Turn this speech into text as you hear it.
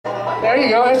There you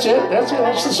go, that's it.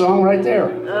 That's the song right there.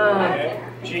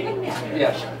 G?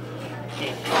 Yes.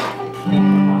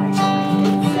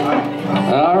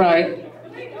 All right.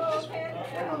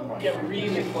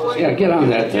 Yeah, get on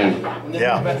that then.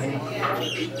 Yeah.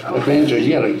 The banjo, you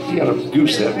gotta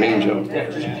goose that banjo.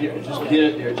 Just get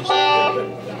it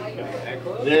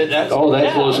there. Oh,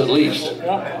 that close at least.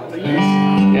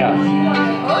 Yeah.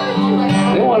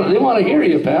 They want to hear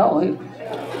you, pal.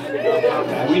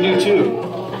 We do too.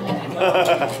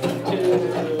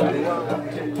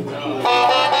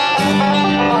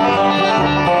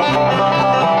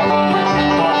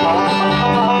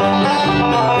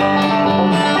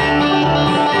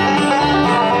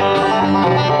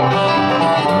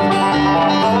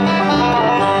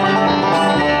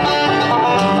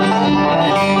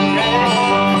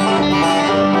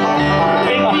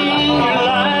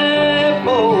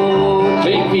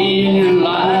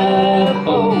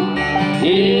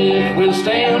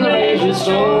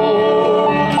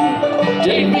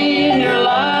 Take me in your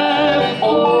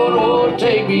lifeboat, oh,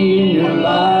 take me in your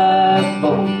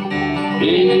lifeboat.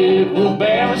 It will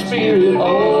bear my spirit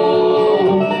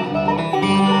home.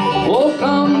 Oh,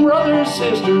 come, brothers,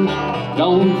 sisters,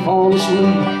 don't fall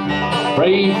asleep.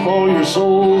 Pray for your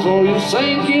souls, or you'll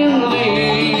sink in the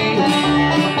deep.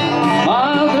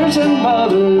 Fathers and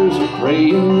mothers are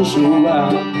praying so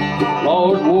loud.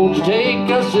 Lord, won't you take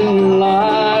us in your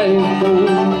lifeboat?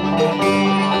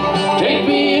 Take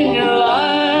me in your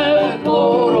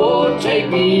lifeboat, oh, take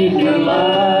me in your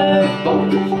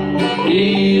lifeboat.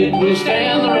 It will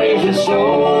stand the raging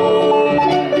storm.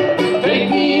 Take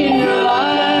me in your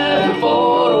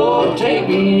lifeboat, oh, take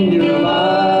me in your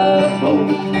lifeboat.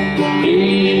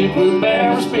 It will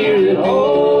bear my spirit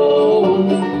home.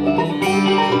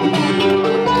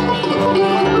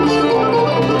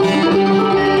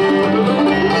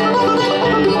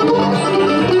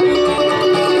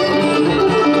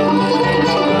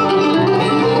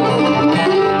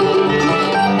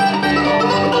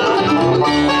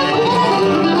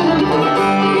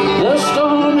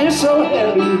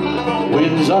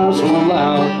 Are so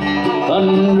loud,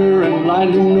 thunder and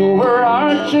lightning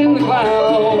overarching the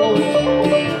clouds.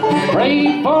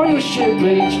 Pray for your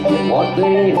shipmates, what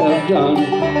they have done.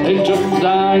 They took the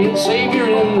dying Savior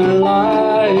in their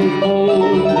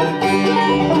lifeboat.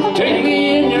 Take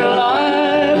me in your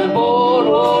lifeboat,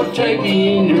 oh, take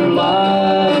me in your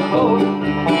lifeboat.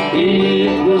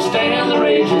 It will stand the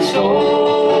raging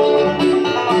storm.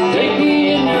 Take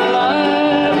me in your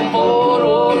lifeboat,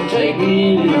 oh, take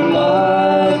me in your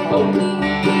lifeboat.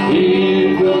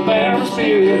 It will bear my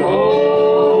spirit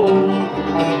home.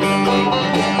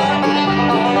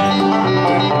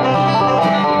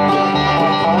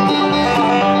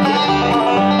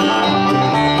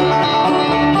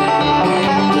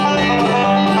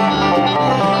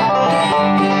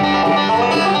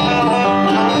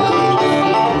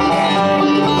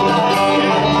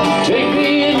 Take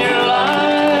me in your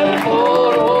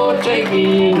lifeboat, oh, take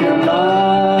me in your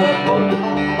lifeboat.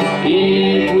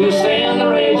 It will stand the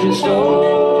raging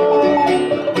storm.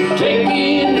 Take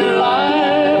me in your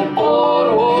lifeboat,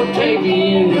 oh, take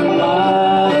me in your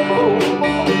lifeboat.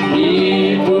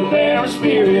 It will bear my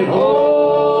spirit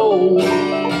home.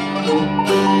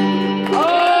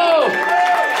 Oh!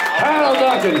 Kyle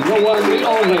Dunkin, the one, the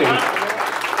only.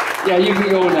 Yeah, you can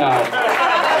go now.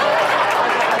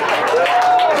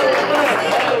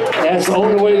 That's the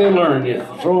only way they learn. You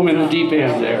throw them in the deep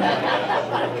end there.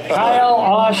 Kyle,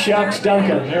 aw shucks,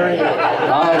 Dunkin. There you go.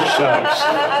 Aw shucks.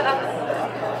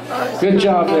 Good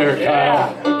job there,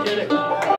 Kyle.